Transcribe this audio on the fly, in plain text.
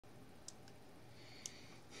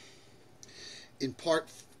in part,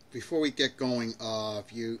 before we get going,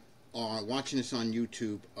 if you are watching this on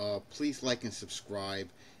YouTube, please like and subscribe.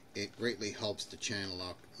 It greatly helps the channel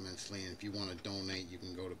out immensely. And if you want to donate, you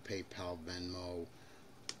can go to PayPal, Venmo,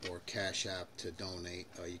 or Cash App to donate.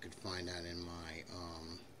 You can find that in my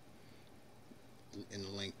in the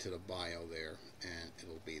link to the bio there, and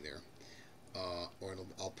it'll be there. Or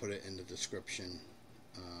I'll put it in the description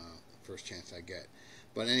first chance I get.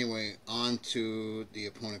 But anyway, on to the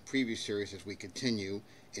opponent preview series as we continue.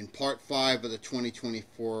 In part 5 of the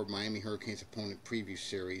 2024 Miami Hurricanes opponent preview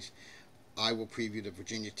series, I will preview the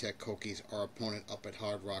Virginia Tech Hokies, our opponent up at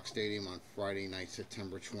Hard Rock Stadium on Friday night,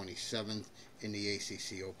 September 27th in the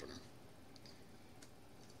ACC opener.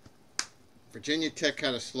 Virginia Tech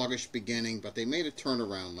had a sluggish beginning, but they made a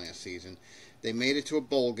turnaround last season. They made it to a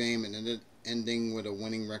bowl game and ending with a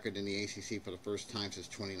winning record in the ACC for the first time since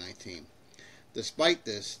 2019. Despite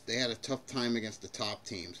this, they had a tough time against the top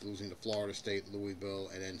teams, losing to Florida State, Louisville,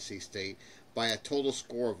 and NC State by a total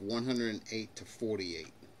score of 108 to 48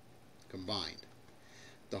 combined.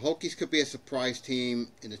 The Hokies could be a surprise team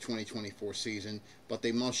in the 2024 season, but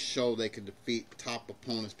they must show they could defeat top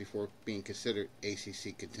opponents before being considered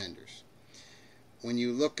ACC contenders. When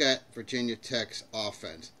you look at Virginia Tech's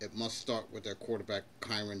offense, it must start with their quarterback,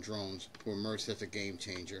 Kyron Drones, who emerged as a game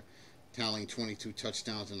changer, tallying 22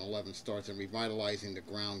 touchdowns and 11 starts and revitalizing the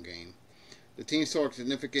ground game. The team saw a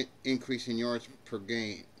significant increase in yards per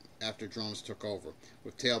game after Drones took over,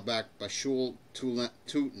 with tailback Bashul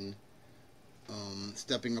Tootin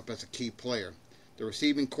stepping up as a key player. The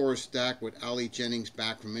receiving core is stacked with Ali Jennings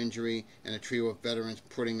back from injury and a trio of veterans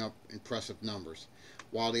putting up impressive numbers.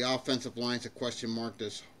 While the offensive line is a question mark,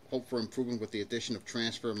 there's hope for improvement with the addition of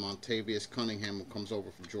transfer Montavious Cunningham, who comes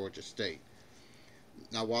over from Georgia State.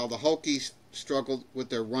 Now, while the Hokies struggled with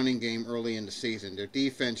their running game early in the season, their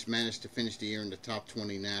defense managed to finish the year in the top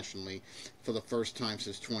 20 nationally for the first time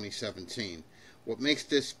since 2017. What makes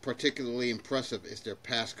this particularly impressive is their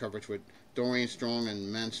pass coverage, with Dorian Strong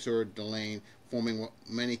and Mansour Delane forming what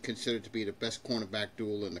many consider to be the best cornerback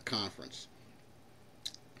duel in the conference.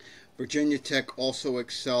 Virginia Tech also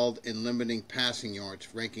excelled in limiting passing yards,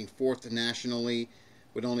 ranking 4th nationally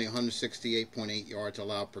with only 168.8 yards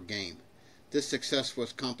allowed per game. This success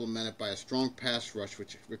was complemented by a strong pass rush,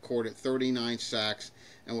 which recorded 39 sacks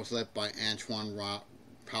and was led by Antoine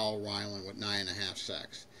Powell-Ryland with 9.5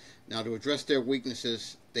 sacks. Now, to address their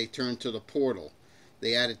weaknesses, they turned to the portal.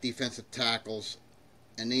 They added defensive tackles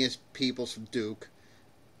Aeneas Peebles from Duke,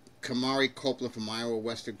 Kamari Copeland from Iowa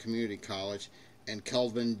Western Community College, and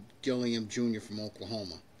Kelvin Gilliam Jr. from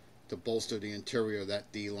Oklahoma to bolster the interior of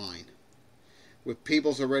that D-line, with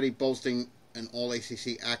Peebles already boasting an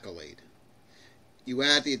All-ACC accolade. You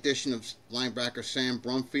add the addition of linebacker Sam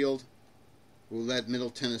Brumfield, who led Middle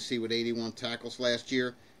Tennessee with 81 tackles last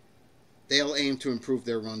year. They'll aim to improve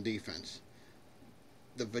their run defense.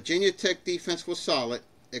 The Virginia Tech defense was solid,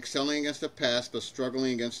 excelling against the pass but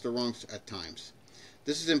struggling against the run at times.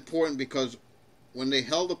 This is important because when they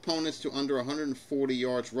held opponents to under 140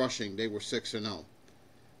 yards rushing, they were 6-0.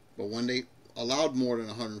 But when they allowed more than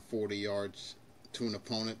 140 yards to an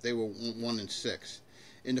opponent, they were 1-6.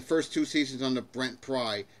 In the first 2 seasons under Brent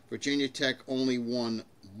Pry, Virginia Tech only won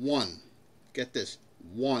get this,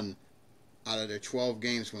 1 out of their 12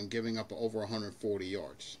 games when giving up over 140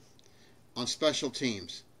 yards. On special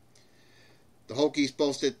teams, the Hokies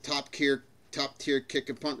boasted top-tier kick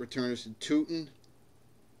and punt returners in Tootin,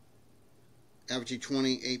 averaging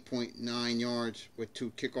 28.9 yards with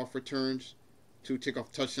 2 kickoff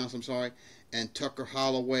touchdowns, and Tucker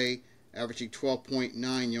Holloway averaging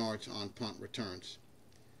 12.9 yards on punt returns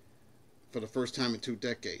for the first time in 2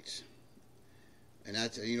 decades. And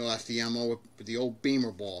that's the MO with the old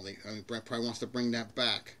Beamer ball. Brent probably wants to bring that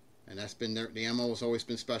back, and that's been the MO has always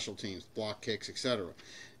been special teams, block kicks, etc.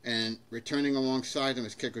 And returning alongside him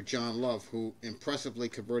is kicker John Love, who impressively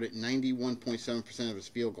converted 91.7% of his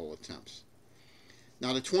field goal attempts.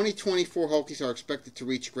 Now, the 2024 Hokies are expected to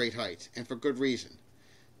reach great heights, and for good reason.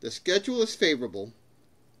 The schedule is favorable,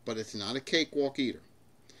 but it's not a cakewalk either.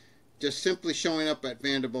 Just simply showing up at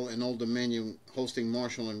Vanderbilt and Old Dominion hosting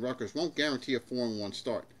Marshall and Rutgers won't guarantee a 4-1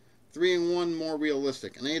 start. 3-1 more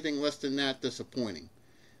realistic, and anything less than that disappointing.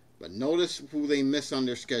 But notice who they miss on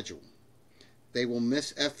their schedule. They will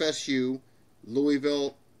miss FSU,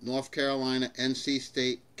 Louisville, North Carolina, NC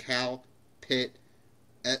State, Cal, Pitt,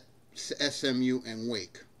 SMU, and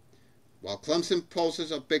Wake. While Clemson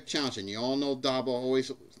poses a big challenge, and you all know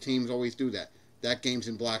teams always do that. That game's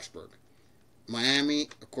in Blacksburg. Miami,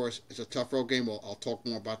 of course, is a tough road game. I'll talk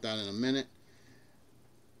more about that in a minute.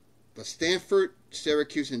 But Stanford,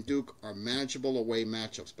 Syracuse, and Duke are manageable away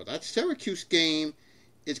matchups. But that Syracuse game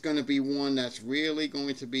is going to be one that's really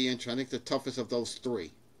going to be interesting. I think the toughest of those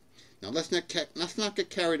three. Now, let's not get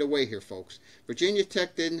carried away here, folks. Virginia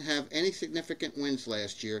Tech didn't have any significant wins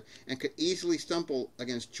last year and could easily stumble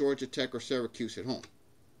against Georgia Tech or Syracuse at home.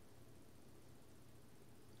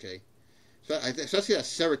 Okay? So, especially that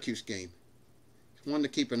Syracuse game. It's one to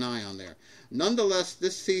keep an eye on there. Nonetheless,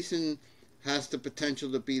 this season has the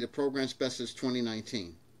potential to be the program's best since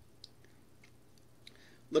 2019.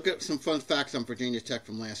 Look at some fun facts on Virginia Tech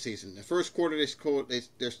from last season. The first quarter,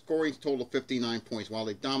 their scoring total 59 points, while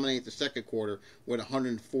they dominated the second quarter with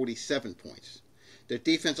 147 points. Their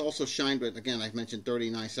defense also shined with, again, I mentioned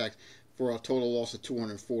 39 sacks for a total loss of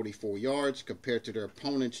 244 yards, compared to their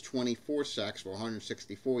opponents' 24 sacks for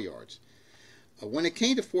 164 yards. When it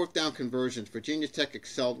came to fourth down conversions, Virginia Tech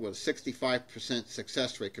excelled with a 65%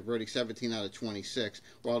 success rate, converting 17 out of 26,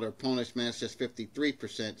 while their opponents managed just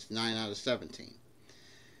 53%, 9 out of 17.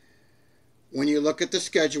 When you look at the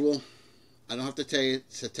schedule, I don't have to tell you,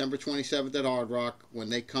 September 27th at Hard Rock, when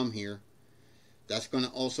they come here, that's going to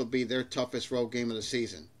also be their toughest road game of the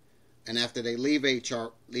season. And after they leave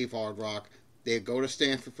Hard Rock, they go to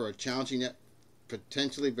Stanford for a challenging yet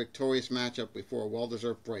potentially victorious matchup before a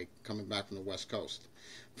well-deserved break coming back from the West Coast.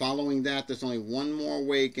 Following that, there's only one more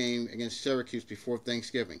away game against Syracuse before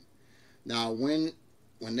Thanksgiving. Now, when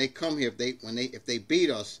they come here, if they beat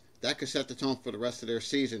us, that could set the tone for the rest of their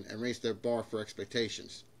season and raise their bar for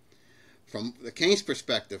expectations. From the Canes'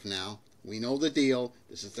 perspective now, we know the deal.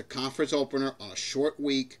 This is the conference opener on a short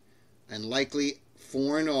week and likely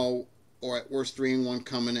 4-0 or at worst 3-1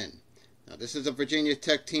 coming in. Now, this is a Virginia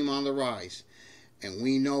Tech team on the rise, and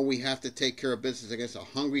we know we have to take care of business against a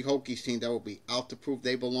hungry Hokies team that will be out to prove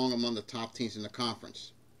they belong among the top teams in the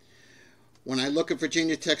conference. When I look at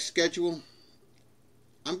Virginia Tech's schedule,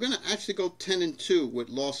 I'm going to actually go 10-2 with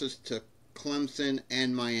losses to Clemson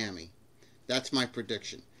and Miami. That's my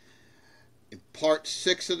prediction. In part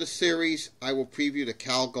 6 of the series, I will preview the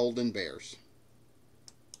Cal Golden Bears.